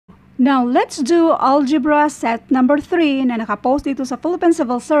Now, let's do Algebra set number 3 na nakapost dito sa Philippine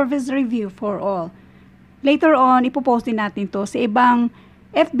Civil Service Review for All. Later on, ipopost din natin to sa ibang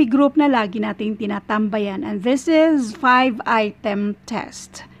FB group na lagi nating tinatambayan. And this is 5-item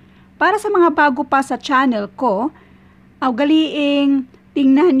test. Para sa mga bago pa sa channel ko, galiing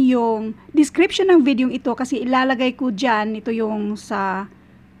tingnan yung description ng video ito kasi ilalagay ko dyan, ito yung sa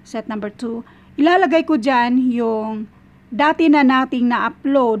set number 2, ilalagay ko dyan yung dati na nating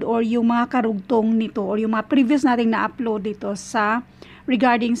na-upload or yung mga karugtong nito or yung mga previous nating na-upload dito sa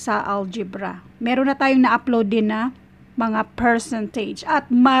regarding sa algebra. Meron na tayong na-upload din na mga percentage at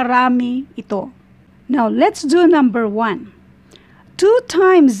marami ito. Now, let's do number 1. 2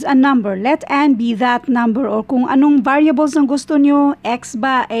 times a number, let n be that number or kung anong variables ang gusto nyo, x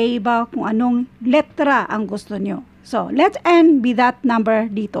ba, a ba, kung anong letra ang gusto nyo. So, let n be that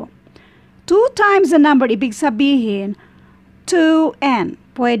number dito. 2 times a number, ibig sabihin, 2n.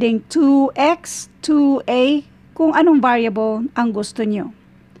 Pwedeng 2x, 2a, kung anong variable ang gusto nyo.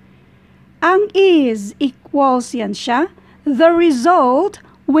 Ang is equals yan siya. The result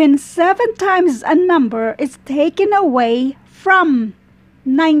when 7 times a number is taken away from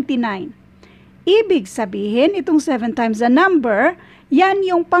 99. Ibig sabihin, itong 7 times a number, yan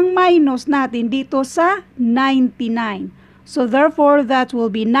yung pang-minus natin dito sa 99. So therefore, that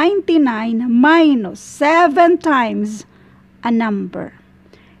will be 99 minus 7 times a number.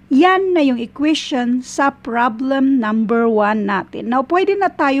 Yan na yung equation sa problem number 1 natin. Now, pwede na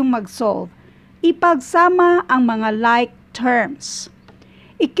tayong mag-solve. Ipagsama ang mga like terms.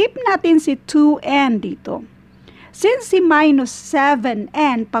 I-keep natin si 2n dito. Since si minus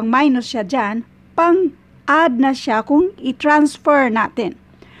 7n, pang minus siya dyan, pang add na siya kung i-transfer natin.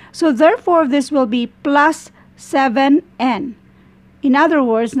 So, therefore, this will be plus 7n. In other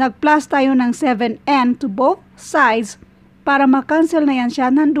words, nag-plus tayo ng 7n to both sides para makancel na yan siya,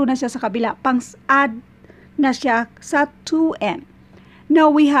 nandun na siya sa kabila, pang-add na siya sa 2n. Now,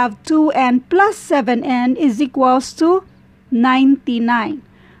 we have 2n plus 7n is equals to 99.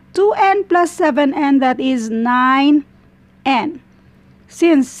 2n plus 7n, that is 9n.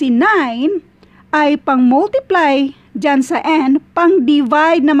 Since si 9 ay pang-multiply dyan sa n,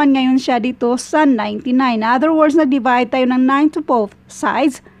 pang-divide naman ngayon siya dito sa 99. In other words, nag-divide tayo ng 9 to both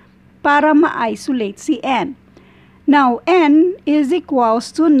sides para ma-isolate si n. Now, n is equals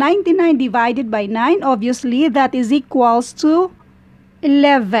to 99 divided by 9. Obviously, that is equals to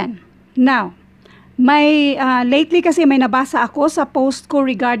 11. Now, lately kasi may nabasa ako sa post ko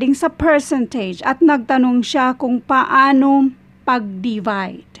regarding sa percentage at nagtanong siya kung paano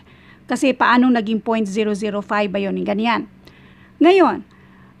pag-divide. Kasi paano naging 0.005 ba yun? Ganyan. Ngayon,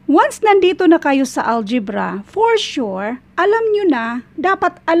 once nandito na kayo sa algebra, for sure,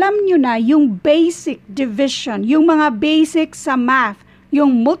 dapat alam nyo na yung basic division, yung mga basic sa math,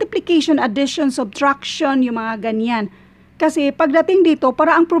 yung multiplication, addition, subtraction, yung mga ganyan. Kasi pagdating dito,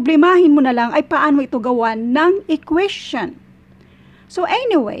 para ang problemahin mo na lang ay paano ito gawan ng equation. So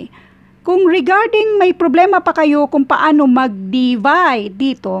anyway, kung regarding may problema pa kayo kung paano mag-divide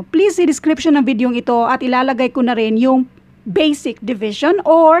dito, please see description ng video ito at ilalagay ko na rin yung basic division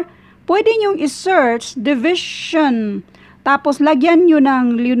or pwede nyo i-search division. Tapos lagyan nyo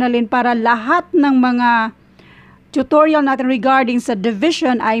ng lunalin para lahat ng mga tutorial natin regarding sa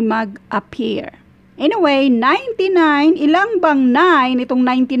division ay mag-appear. Anyway, 99, ilang bang 9 itong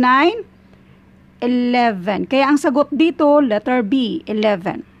 99? 11. Kaya ang sagot dito, letter B,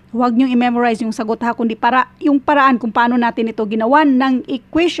 11. Huwag nyo i-memorize yung sagot ha, kundi yung paraan kung paano natin ito ginawan ng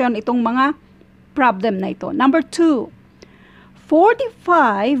equation itong mga problem na ito. Number 2,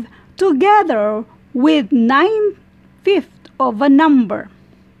 45 together with 9/5 of a number.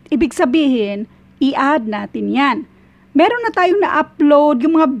 Ibig sabihin, i-add natin yan. Meron na tayong na-upload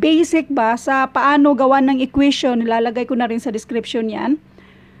yung mga basic ba sa paano gawan ng equation. Nilalagay ko na rin sa description yan.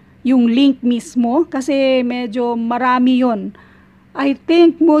 Yung link mismo kasi medyo marami yun. I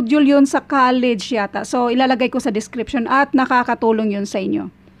think module yun sa college yata. So, ilalagay ko sa description at nakakatulong yun sa inyo.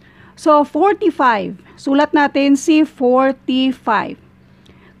 So, 45. Sulat natin si 45.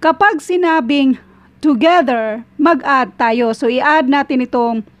 Kapag sinabing together, mag-add tayo. So, i-add natin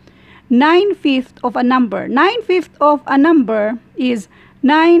itong 9/5 of a number. 9/5 of a number is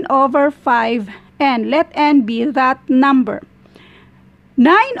 9/5 n. Let n be that number.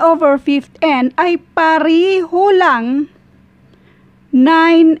 9/5 n ay pariho lang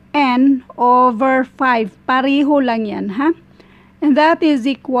 9n/5. Pariho lang yan, ha? And that is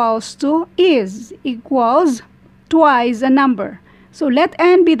equals twice a number. So let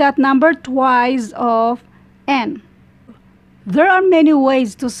n be that number twice of n. There are many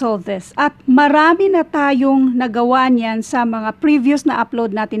ways to solve this at marami na tayong nagawa niyan sa mga previous na upload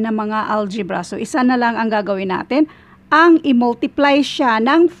natin ng mga algebra. So isa na lang ang gagawin natin, ang i-multiply siya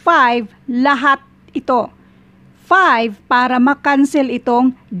ng 5 lahat ito. 5 para makancel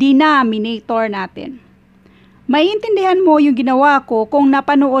itong denominator natin. Maiintindihan mo yung ginawa ko kung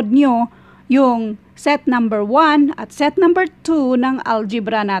napanood nyo yung set number 1 at set number 2 ng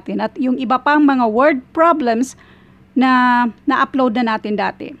algebra natin at yung iba pang mga word problems na na-upload na natin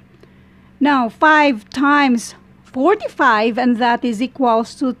dati. Now, 5 times 45 and that is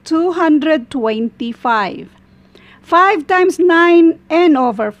equals to 225. 5 times 9n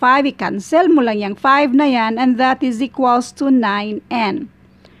over 5, i-cancel mo lang yung 5 na yan and that is equals to 9n.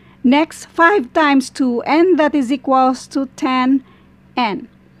 Next, 5 times 2n, that is equals to 10n.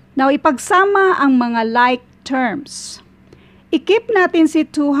 Now, ipagsama ang mga like terms. I-keep natin si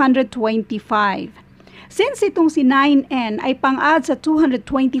 225. Since itong si 9n ay pang-add sa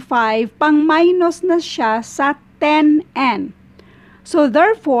 225, pang-minus na siya sa 10n. So,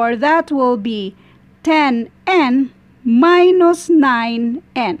 therefore, that will be 10n minus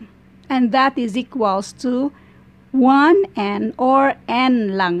 9n. And that is equals to 1n or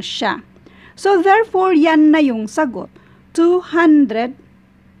n lang siya. So, therefore, yan na yung sagot.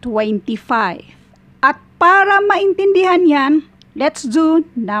 225. At para maintindihan yan, let's do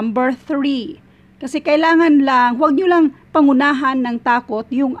number 3. Kasi kailangan lang, huwag nyo lang pangunahan ng takot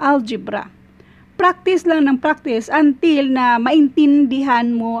yung algebra. Practice lang ng practice until na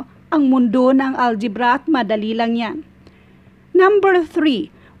maintindihan mo ang mundo ng algebra at madali lang yan. Number 3,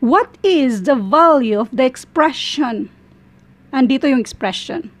 what is the value of the expression? Andito yung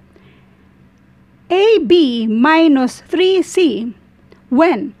expression. AB minus 3C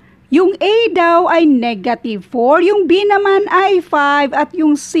when yung A daw ay negative 4, yung B naman ay 5 at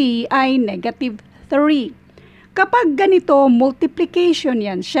yung C ay negative 3. Kapag ganito, multiplication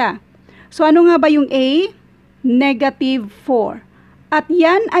yan siya. So, ano nga ba yung A? Negative 4. At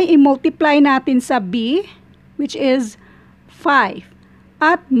yan ay i-multiply natin sa B, which is 5.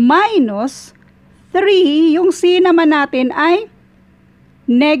 At minus 3, yung C naman natin ay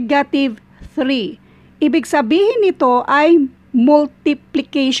negative 3. Ibig sabihin nito ay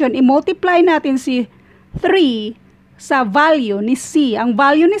multiplication. I-multiply natin si 3 sa value ni C. Ang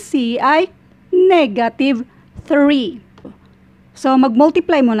value ni C ay negative 3. So,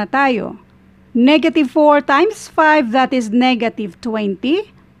 mag-multiply muna tayo. Negative 4 times 5, that is negative 20.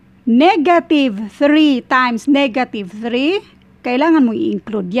 Negative 3 times negative 3, kailangan mo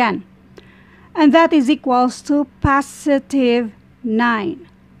i-include yan. And that is equals to positive 9.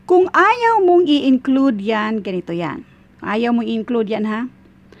 Kung ayaw mong i-include yan, ganito yan. Ayaw mong i-include yan, ha?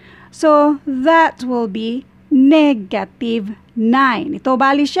 So, that will be negative 9. Ito,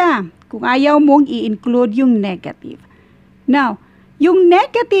 bali siya. Kung ayaw mong i-include yung negative. Now, yung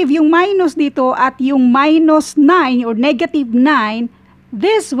negative, yung minus dito at yung minus 9 or negative 9,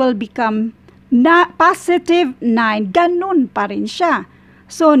 this will become positive 9. Ganun pa rin siya.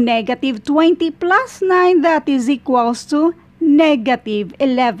 So, negative 20 plus 9, that is equals to negative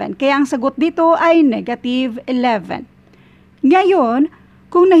 11. Kaya ang sagot dito ay negative 11. Ngayon,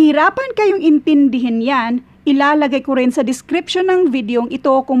 kung nahirapan kayong intindihin yan, ilalagay ko rin sa description ng video ito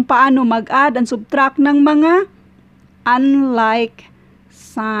kung paano mag-add and subtract ng mga unlike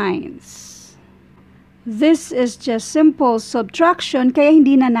signs. This is just simple subtraction kaya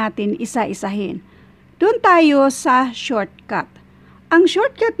hindi na natin isa-isahin. Doon tayo sa shortcut. Ang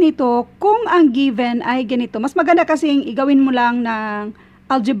shortcut nito, kung ang given ay ganito, mas maganda kasing igawin mo lang ng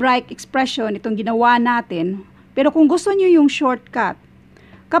algebraic expression itong ginawa natin. Pero kung gusto nyo yung shortcut,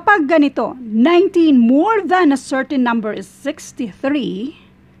 kapag ganito, 19 more than a certain number is 63,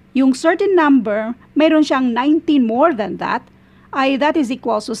 yung certain number, mayroon siyang 19 more than that, ay that is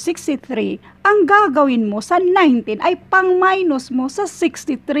equals to 63. Ang gagawin mo sa 19 ay pang-minus mo sa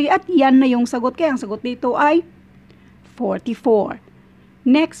 63 at yan na yung sagot. Kaya ang sagot dito ay 44.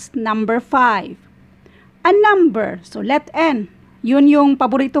 Next, number 5. A number, so let n. Yun yung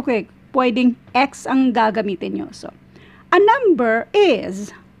paborito ko, pwedeng x ang gagamitin nyo. So, a number is,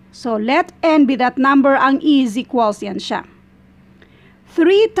 so let n be that number, ang e is equals yan siya.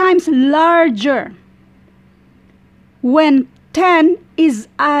 3 times larger when 10 is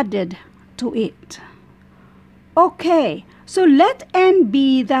added to it. Okay, so let n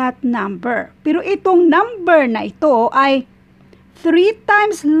be that number. Pero itong number na ito ay 3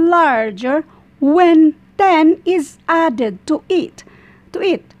 times larger when 10 is added to it.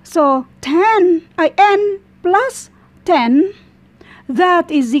 So, 10 ay n plus 10, that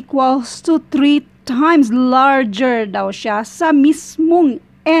is equals to 3 times larger daw siya sa mismong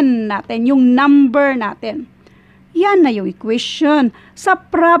n natin, yung number natin. Yan na yung equation sa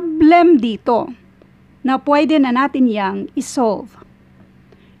problem dito na pwede na natin yang isolve.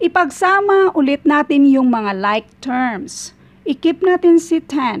 Ipagsama ulit natin yung mga like terms. I-keep natin si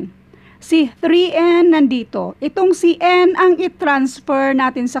 10. Si 3n nandito. Itong si n ang i-transfer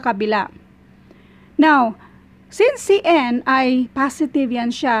natin sa kabila. Now, since si n ay positive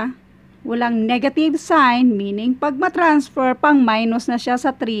yan siya, walang negative sign, meaning pag matransfer, pang minus na siya sa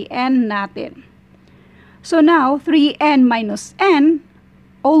 3n natin. So now, 3n minus n,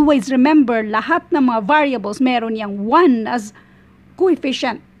 always remember, lahat ng mga variables meron yang 1 as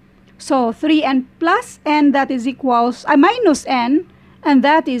coefficient. So, 3n plus n, that is equals, minus n, and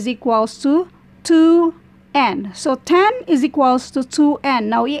that is equals to 2n. So, 10 is equals to 2n.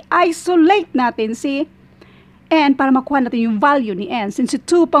 Now, i-isolate natin si n para makuha natin yung value ni n. Since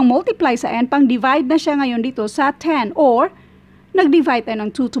 2 pang multiply sa n, pang divide na siya ngayon dito sa 10. Or, nag-divide tayo ng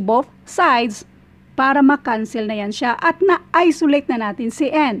 2 to both sides para ma-cancel na yan siya. At na-isolate na natin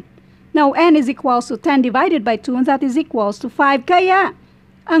si n. Now, n is equals to 10 divided by 2, and that is equals to 5. Kaya,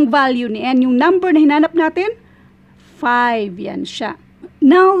 ang value ni n, yung number na hinanap natin, 5 yan siya.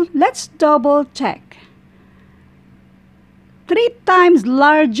 Now, let's double check. 3 times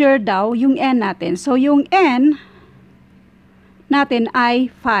larger daw yung n natin. So, yung n natin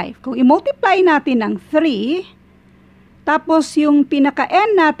ay 5. Kung i-multiply natin ng 3, tapos yung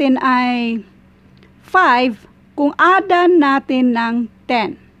pinaka-n natin ay 5, kung adan natin ng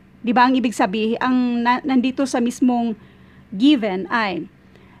 10. Di ba ang ibig sabihin, ang nandito sa mismong given ay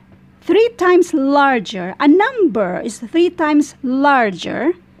 3 times larger. A number is 3 times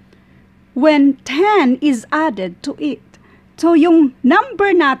larger when 10 is added to it. So, yung number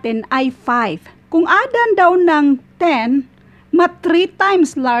natin ay 5. Kung adan daw ng 10, 3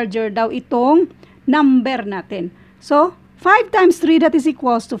 times larger daw itong number natin. So, 5 times 3, that is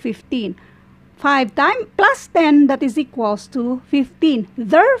equals to 15. 5 times plus 10, that is equals to 15.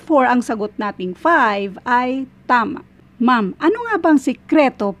 Therefore, ang sagot nating 5 ay tama. Ma'am, ano nga bang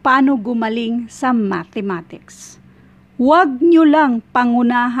sikreto paano gumaling sa mathematics? Huwag nyo lang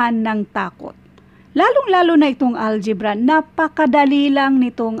pangunahan ng takot. Lalong-lalo na itong algebra, napakadali lang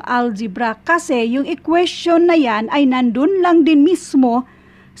nitong algebra kasi yung equation na yan ay nandun lang din mismo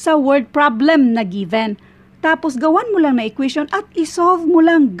sa word problem na given. Tapos gawan mo lang na equation at isolve mo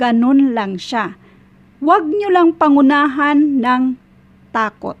lang, ganun lang siya. Huwag nyo lang pangunahan ng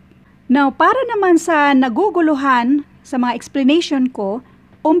takot. Now, para naman sa naguguluhan, sa mga explanation ko,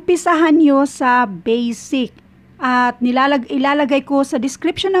 umpisahan nyo sa basic. At ilalagay ko sa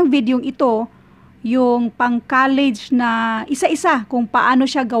description ng video ito yung pang-college na isa-isa kung paano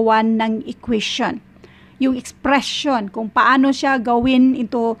siya gawan ng equation. Yung expression, kung paano siya gawin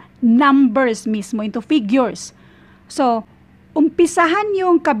into numbers mismo, into figures. So, umpisahan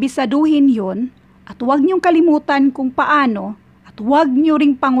yung kabisaduhin yun at huwag niyong kalimutan kung paano at huwag niyo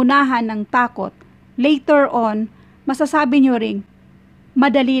ring pangunahan ng takot. Later on, masasabi nyo ring,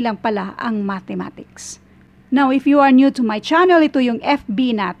 madali lang pala ang mathematics. Now, if you are new to my channel, ito yung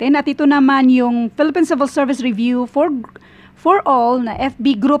FB natin at ito naman yung Philippine Civil Service Review for all na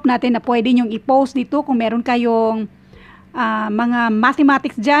FB group natin na pwede nyong i-post dito kung meron kayong mga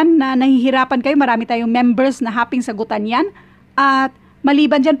mathematics dyan na nahihirapan kayo. Marami tayong members na haping sagutan yan. At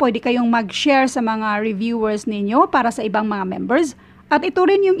maliban dyan, pwede kayong mag-share sa mga reviewers ninyo para sa ibang mga members. At ito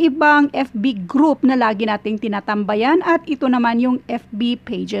rin yung ibang FB group na lagi nating tinatambayan at ito naman yung FB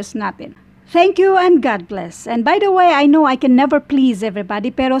pages natin. Thank you and God bless. And by the way, I know I can never please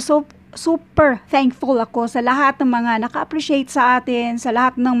everybody pero super thankful ako sa lahat ng mga naka-appreciate sa atin, sa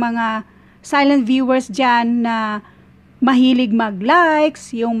lahat ng mga silent viewers dyan na mahilig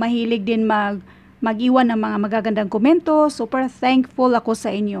mag-likes, yung mahilig din mag-iwan ng mga magagandang komento. Super thankful ako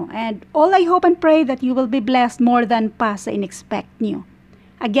sa inyo. And all I hope and pray that you will be blessed more than pa sa in-expect nyo.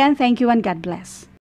 Again, thank you and God bless.